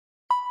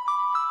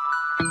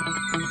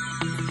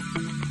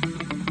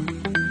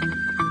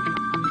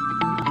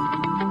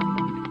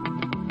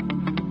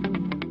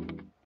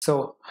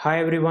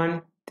Hi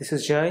everyone, this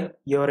is Jay,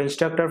 your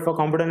instructor for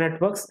computer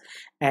networks,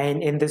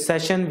 and in this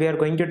session, we are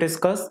going to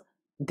discuss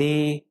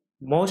the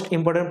most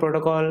important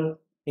protocol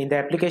in the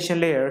application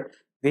layer,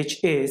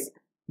 which is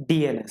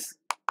DNS.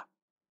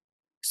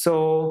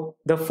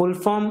 The full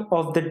form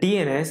of the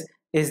DNS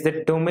is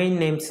the domain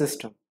name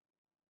system.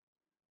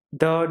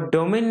 The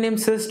domain name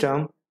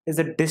system is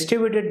a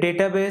distributed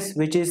database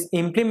which is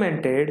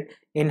implemented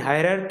in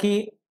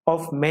hierarchy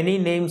of many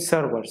name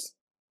servers.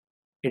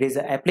 It is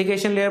an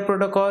application layer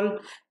protocol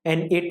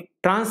and it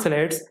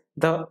translates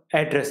the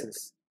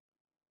addresses.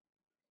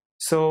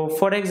 So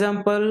for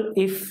example,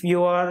 if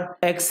you are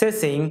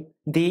accessing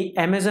the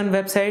Amazon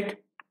website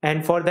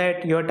and for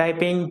that you're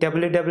typing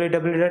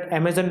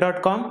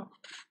www.amazon.com.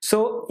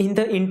 So in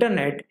the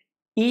internet,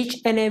 each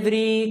and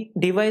every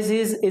device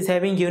is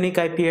having unique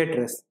IP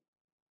address.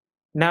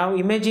 Now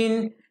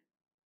imagine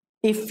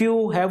if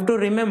you have to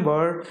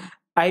remember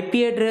IP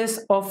address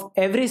of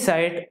every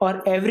site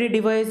or every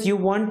device you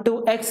want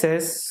to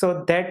access,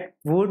 so that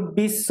would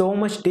be so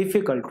much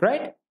difficult,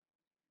 right?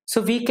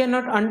 So we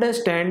cannot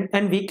understand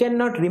and we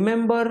cannot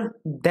remember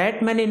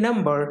that many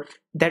number.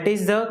 That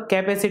is the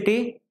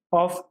capacity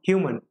of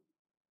human.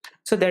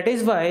 So that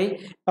is why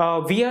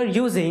we are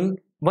using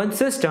one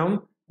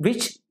system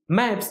which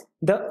maps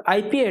the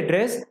IP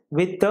address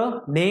with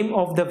the name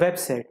of the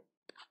website.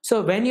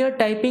 So when you're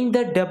typing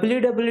the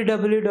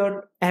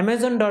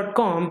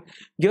www.amazon.com,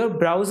 your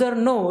browser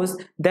knows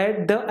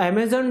that the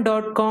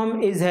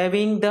amazon.com is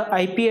having the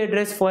IP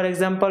address, for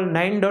example,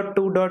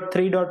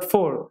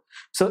 9.2.3.4.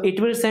 So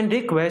it will send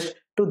request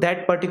to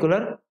that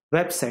particular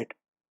website.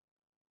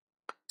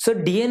 So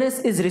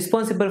DNS is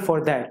responsible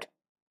for that.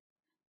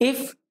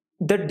 If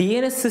the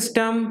DNS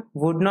system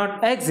would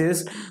not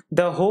exist,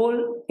 the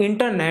whole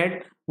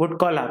internet would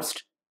collapse,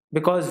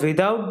 because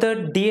without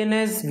the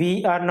DNS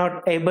we are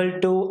not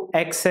able to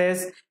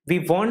access, we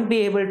won't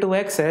be able to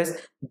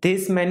access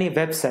this many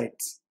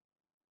websites.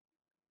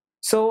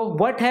 So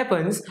what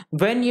happens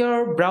when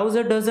your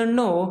browser doesn't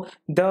know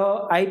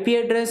the IP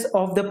address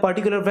of the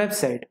particular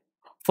website?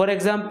 For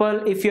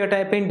example, if you're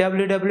typing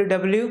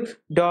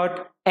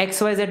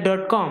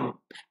www.xyz.com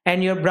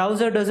and your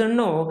browser doesn't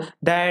know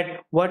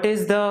that what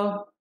is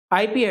the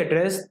IP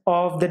address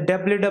of the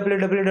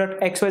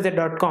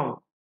www.xyz.com.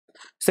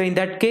 So in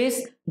that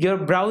case, your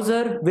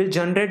browser will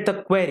generate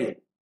the query.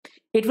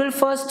 It will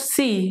first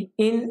see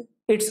in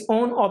its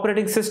own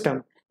operating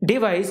system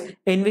device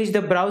in which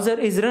the browser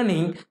is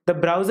running. The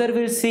browser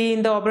will see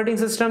in the operating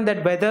system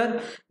that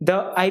whether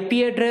the IP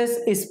address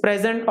is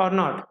present or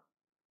not.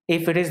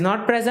 If it is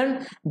not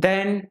present,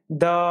 then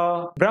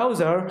the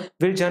browser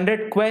will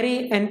generate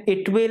query and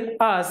it will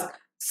ask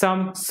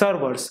some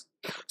servers.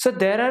 So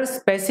there are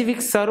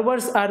specific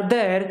servers are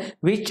there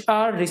which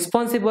are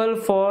responsible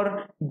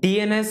for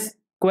DNS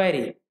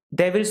query.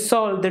 They will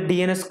solve the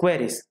DNS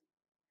queries.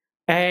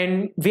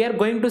 And we are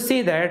going to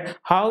see that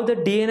how the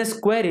DNS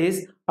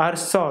queries are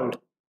solved.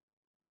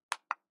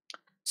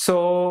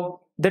 So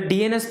the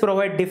DNS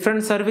provide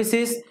different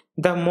services.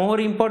 The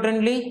more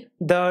importantly,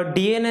 the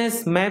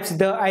DNS maps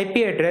the IP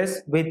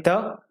address with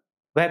the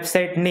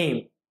website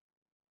name.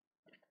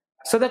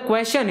 So the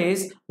question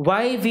is,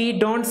 why we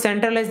don't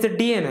centralize the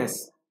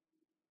DNS?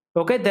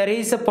 Okay, there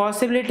is a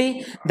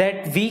possibility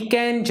that we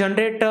can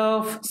generate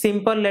a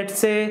simple, let's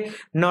say,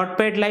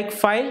 notepad like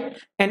file,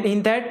 and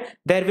in that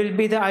there will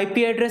be the IP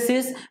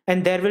addresses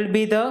and there will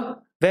be the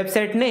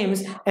website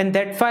names, and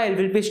that file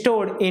will be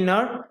stored in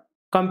our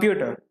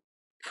computer.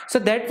 So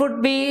that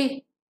would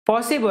be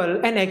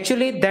possible, and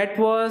actually that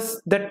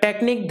was the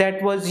technique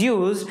that was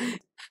used,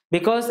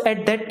 because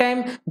at that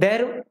time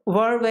there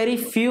were very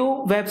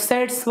few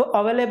websites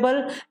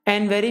available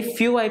and very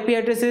few IP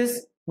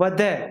addresses were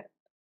there.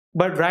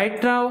 But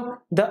right now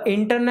the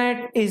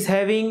internet is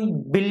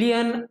having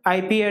billion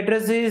IP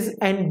addresses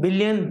and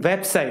billion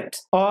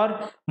websites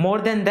or more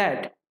than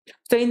that.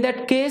 So in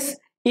that case,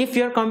 if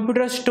your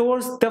computer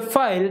stores the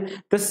file,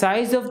 the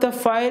size of the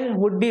file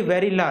would be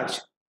very large.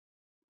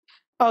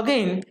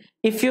 Again,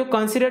 if you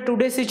consider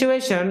today's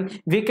situation,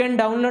 we can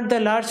download the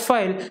large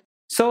file.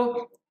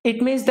 So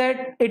it means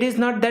that it is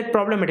not that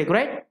problematic,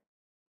 right?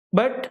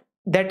 But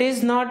that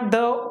is not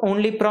the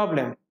only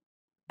problem.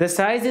 The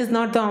size is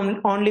not the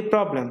only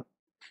problem.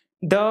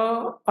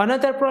 The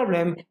another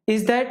problem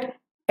is that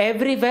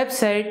every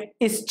website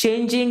is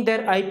changing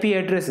their IP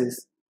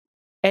addresses,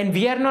 and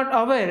we are not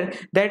aware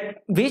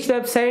that which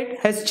website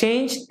has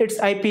changed its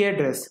IP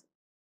address.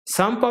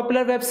 Some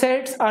popular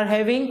websites are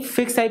having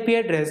fixed IP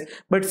address,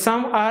 but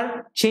some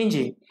are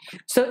changing.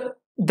 So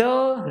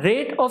the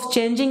rate of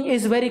changing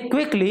is very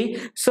quickly.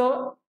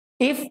 So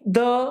if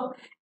the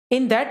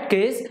in that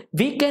case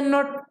we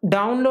cannot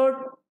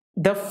download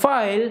the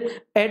file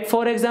at,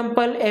 for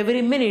example,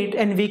 every minute,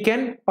 and we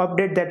can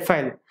update that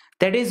file.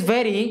 That is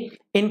very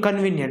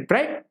inconvenient,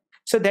 right?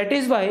 So that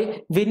is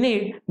why we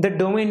need the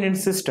domain name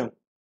system.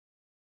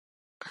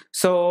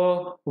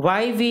 So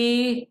why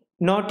we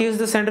not use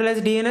the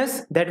centralized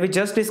DNS, that we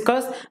just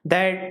discussed,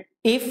 that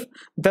if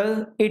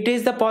it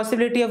is the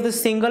possibility of the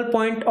single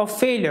point of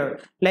failure,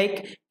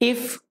 like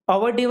if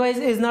our device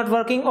is not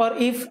working, or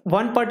if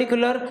one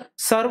particular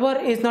server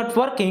is not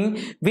working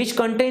which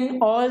contain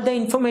all the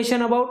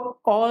information about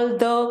all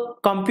the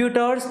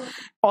computers,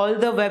 all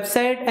the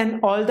website and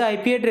all the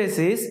IP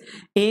addresses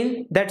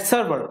in that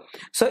server.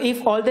 So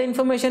if all the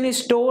information is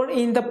stored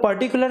in the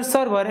particular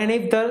server, and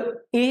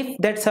if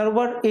that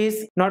server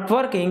is not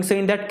working, so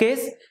in that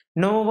case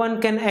no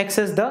one can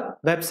access the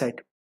website.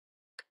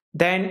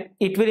 Then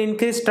it will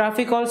increase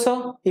traffic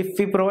also if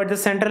we provide the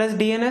centralized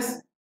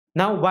DNS.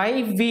 Now,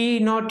 why we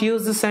not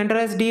use the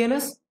centralized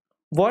DNS?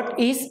 What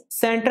is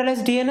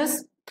centralized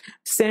DNS?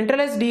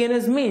 Centralized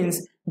DNS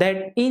means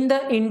that in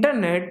the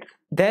internet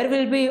there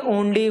will be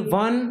only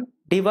one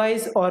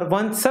device or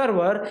one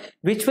server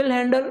which will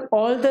handle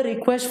all the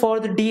requests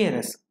for the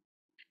DNS.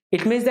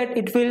 It means that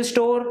it will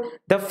store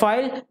the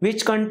file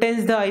which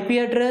contains the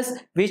IP address,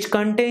 which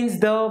contains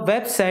the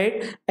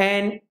website,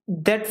 and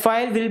that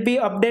file will be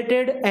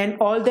updated and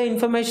all the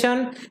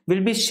information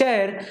will be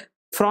shared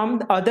from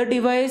the other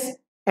device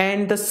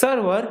and the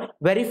server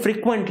very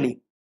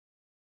frequently.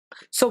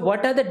 So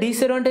what are the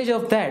disadvantages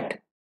of that?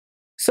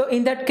 So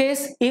in that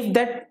case, if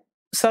that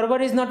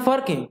server is not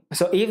working,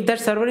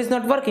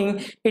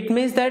 it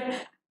means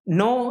that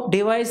no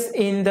device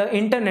in the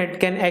internet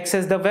can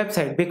access the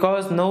website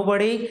because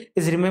nobody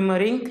is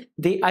remembering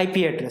the IP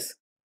address.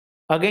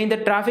 Again, the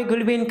traffic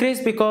will be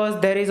increased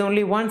because there is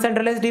only one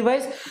centralized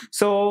device,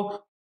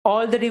 so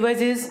all the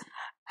devices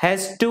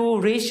has to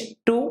reach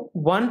to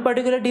one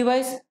particular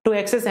device to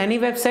access any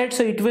website,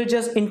 so it will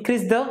just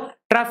increase the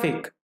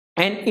traffic,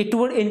 and it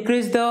would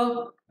increase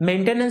the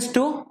maintenance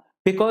too,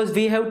 because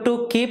we have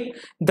to keep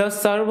the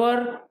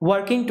server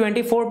working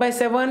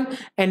 24/7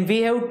 and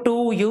we have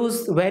to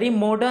use very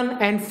modern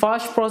and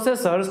fast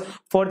processors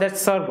for that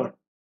server,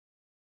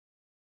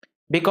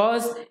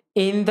 because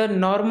in the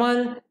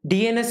normal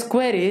DNS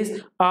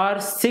queries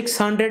are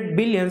 600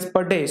 billions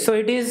per day, so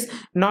it is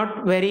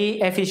not very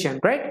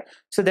efficient, right?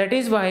 So that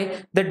is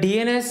why the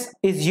DNS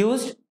is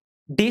used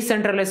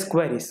decentralized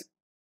queries.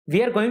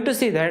 We are going to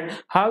see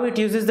that how it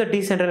uses the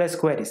decentralized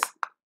queries.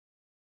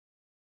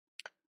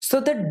 So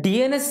the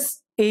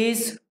DNS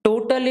is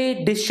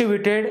totally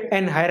distributed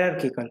and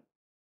hierarchical.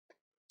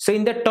 So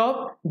in the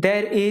top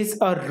there is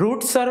a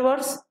root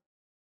servers.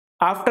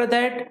 After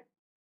that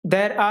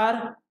there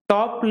are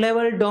top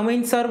level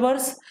domain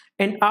servers,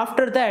 and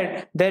after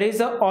that there is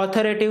a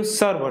authoritative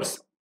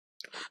servers.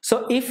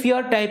 So if you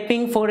are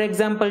typing, for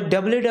example,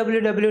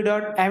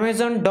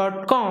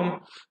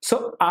 www.amazon.com,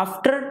 so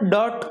after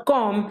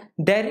 .com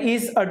there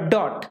is a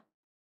dot,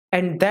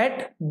 and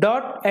that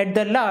dot at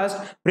the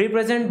last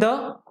represent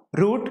the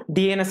root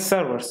DNS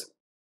servers.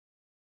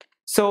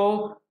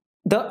 So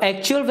the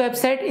actual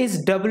website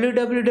is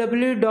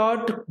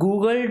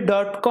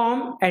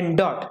www.google.com and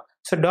dot.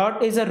 So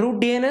dot is a root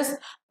DNS.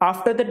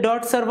 After the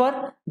dot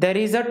server there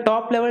is a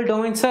top level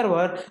domain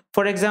server,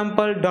 for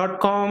example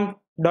 .com,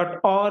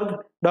 .org,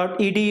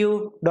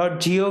 .edu,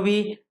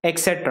 .gov,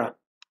 etc.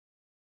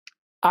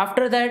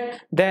 After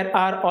that there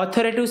are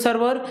authoritative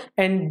server,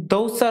 and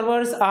those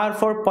servers are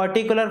for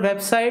particular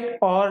website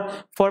or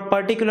for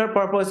particular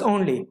purpose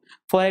only.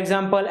 For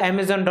example,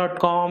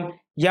 amazon.com,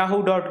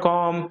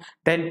 yahoo.com,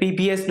 then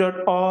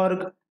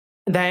pbs.org,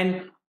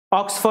 then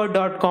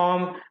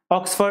oxford.com,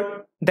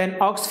 then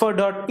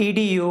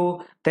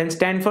oxford.edu, then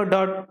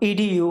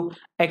stanford.edu,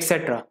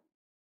 etc.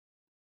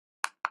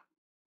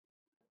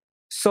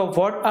 So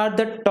what are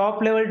the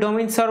top level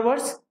domain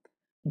servers?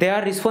 They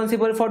are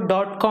responsible for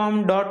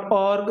 .com,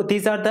 .org,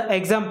 these are the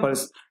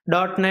examples,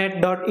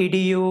 .net,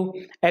 .edu,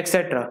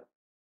 etc.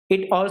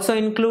 It also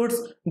includes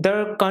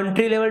the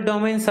country level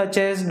domains such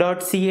as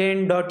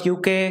 .cn,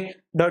 .uk,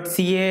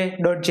 .ca,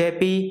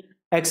 .jp,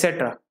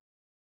 etc.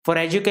 For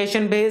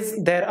education base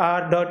there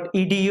are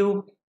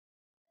 .edu.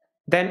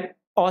 Then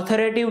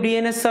authoritative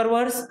DNS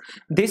servers.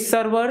 These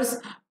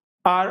servers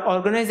are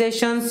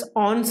organizations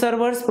on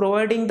servers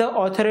providing the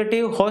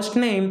authoritative host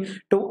name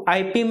to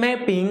IP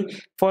mapping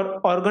for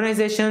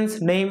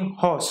organizations name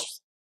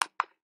hosts.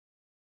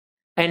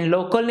 And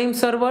local name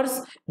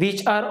servers,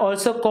 which are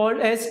also called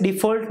as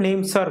default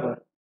name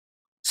server.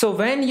 So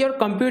when your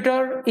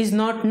computer is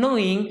not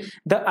knowing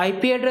the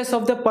IP address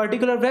of the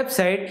particular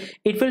website,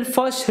 it will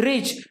first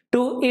reach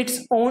to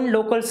its own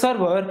local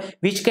server,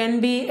 which can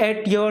be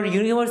at your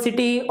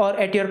university or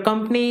at your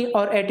company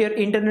or at your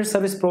internet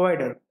service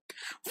provider.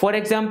 For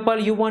example,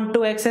 you want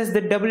to access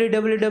the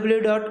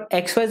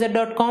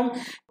www.xyz.com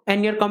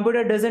and your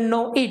computer doesn't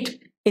know it.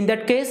 In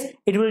that case,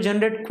 it will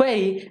generate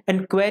query,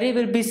 and query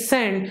will be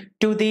sent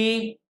to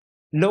the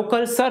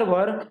local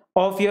server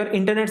of your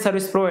internet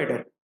service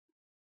provider.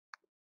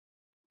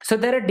 So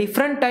there are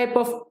different type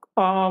of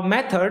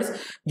methods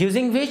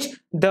using which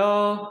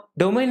the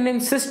domain name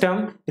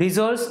system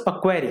resolves a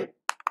query.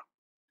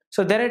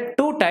 So there are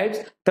two types.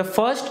 The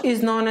first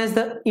is known as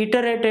the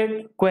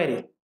iterated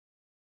query.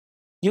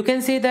 You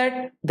can see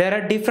that there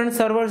are different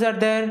servers are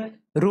there.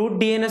 Root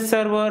DNS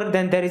server,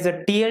 then there is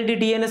a TLD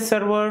DNS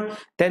server,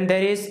 then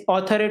there is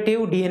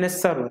authoritative DNS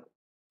server.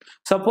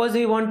 Suppose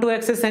you want to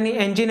access any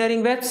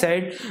engineering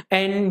website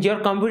and your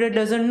computer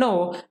doesn't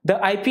know the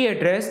IP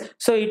address,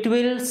 so it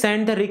will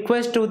send the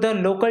request to the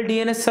local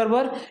DNS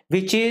server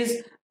which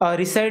is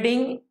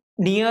residing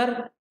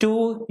near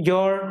to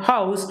your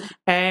house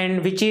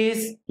and which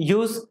is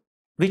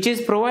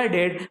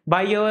provided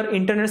by your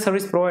internet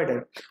service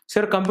provider. So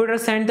your computer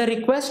send the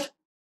request.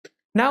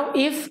 Now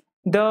if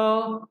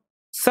the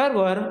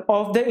server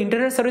of the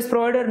internet service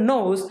provider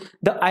knows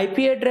the IP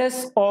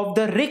address of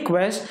the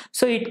request,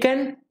 so it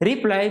can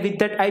reply with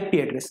that IP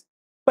address.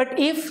 But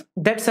if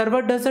that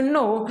server doesn't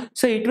know,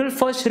 so it will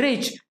first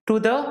reach to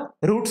the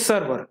root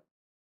server.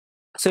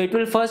 So it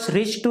will first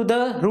reach to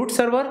the root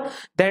server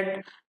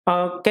that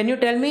can you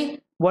tell me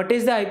what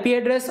is the IP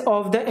address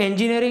of the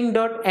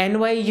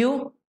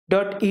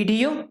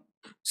engineering.nyu.edu?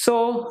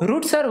 So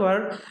root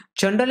server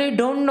generally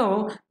don't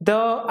know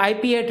the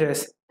IP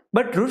address,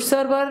 but root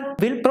server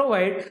will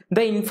provide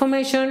the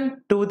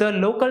information to the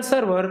local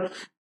server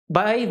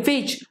by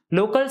which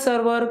local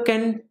server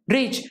can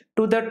reach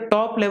to the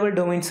top level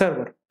domain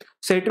server.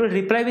 So it will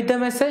reply with the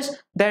message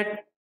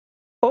that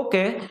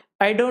okay,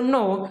 I don't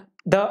know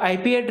the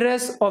IP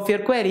address of your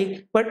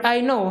query, but I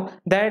know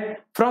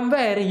that from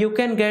where you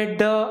can get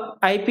the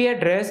IP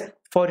address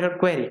for your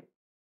query.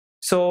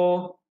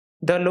 So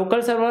the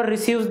local server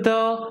receives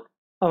the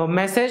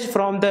message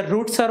from the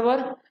root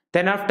server,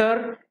 then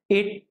after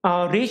it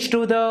reach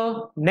to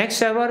the next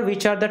server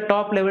which are the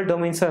top level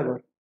domain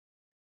server.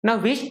 Now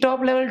which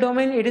top level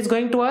domain it is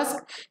going to ask?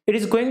 It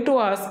is going to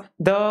ask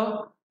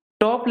the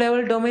top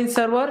level domain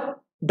server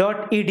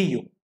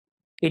 .edu.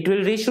 It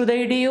will reach to the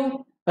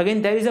edu.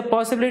 Again, there is a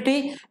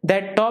possibility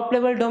that top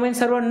level domain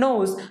server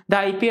knows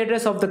the IP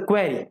address of the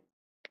query.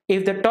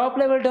 If the top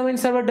level domain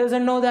server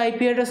doesn't know the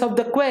IP address of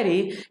the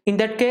query, in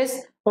that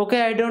case,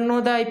 okay, I don't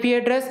know the IP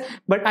address,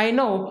 but I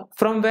know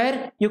from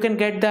where you can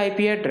get the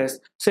IP address.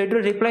 So it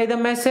will reply the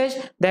message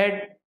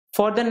that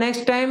for the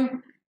next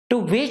time to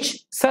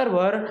which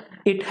server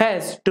it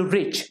has to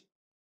reach.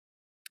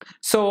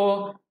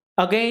 So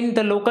again,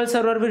 the local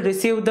server will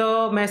receive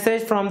the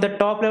message from the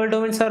top level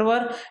domain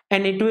server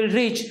and it will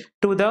reach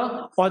to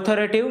the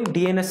authoritative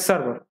DNS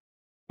server.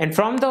 And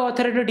from the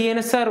authoritative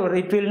DNS server,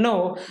 it will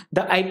know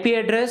the IP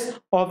address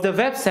of the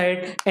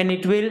website and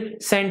it will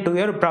send to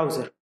your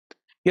browser.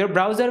 Your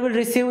browser will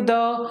receive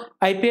the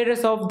IP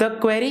address of the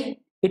query.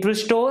 It will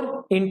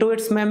store into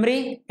its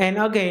memory and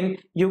again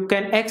you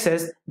can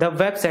access the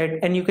website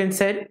and you can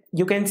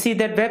see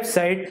that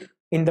website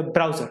in the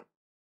browser.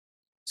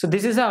 So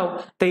this is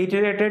how the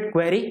iterated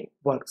query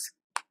works.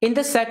 In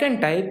the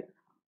second type,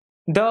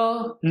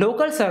 the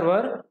local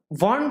server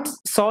won't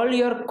solve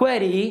your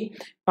query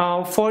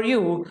for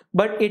you,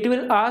 but it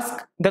will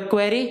ask the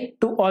query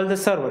to all the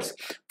servers.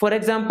 For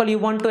example, you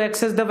want to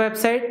access the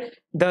website,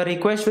 the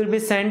request will be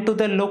sent to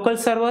the local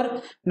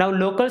server. Now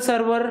local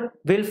server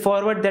will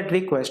forward that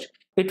request.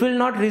 It will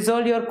not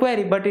resolve your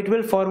query, but it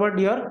will forward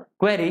your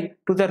query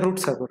to the root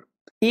server.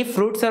 If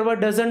root server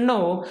doesn't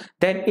know,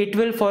 then it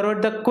will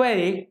forward the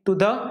query to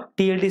the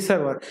TLD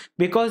server,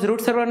 because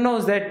root server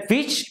knows that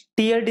which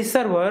TLD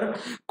server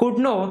could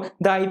know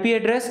the IP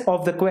address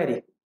of the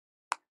query.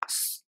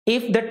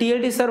 If the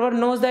TLD server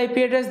knows the IP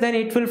address, then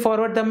it will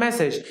forward the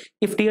message.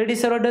 If TLD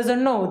server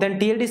doesn't know, then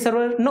TLD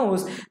server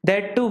knows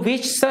that to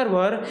which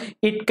server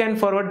it can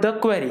forward the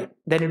query,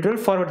 then it will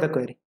forward the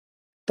query.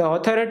 The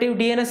authoritative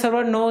DNS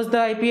server knows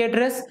the IP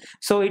address,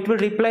 so it will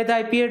reply the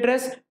IP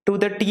address to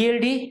the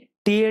TLD.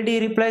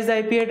 TLD replies the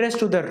IP address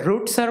to the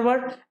root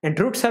server and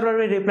root server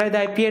will reply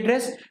the IP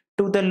address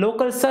to the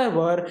local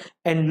server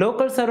and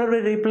local server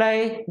will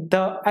reply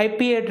the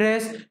IP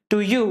address to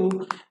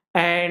you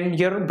and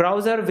your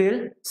browser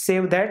will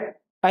save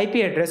that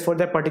IP address for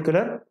that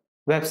particular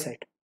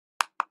website.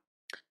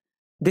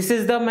 This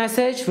is the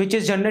message which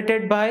is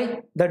generated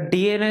by the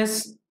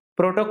DNS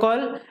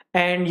protocol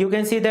and you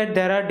can see that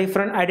there are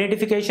different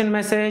identification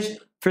message,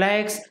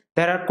 flags,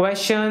 there are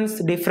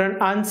questions,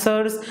 different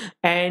answers,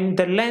 and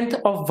the length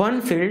of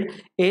one field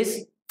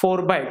is 4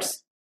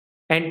 bytes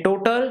and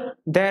total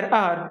there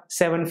are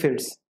 7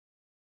 fields.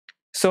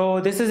 So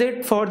this is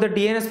it for the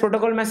DNS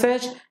protocol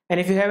message,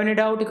 and if you have any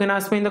doubt you can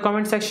ask me in the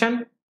comment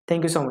section.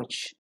 Thank you so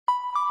much.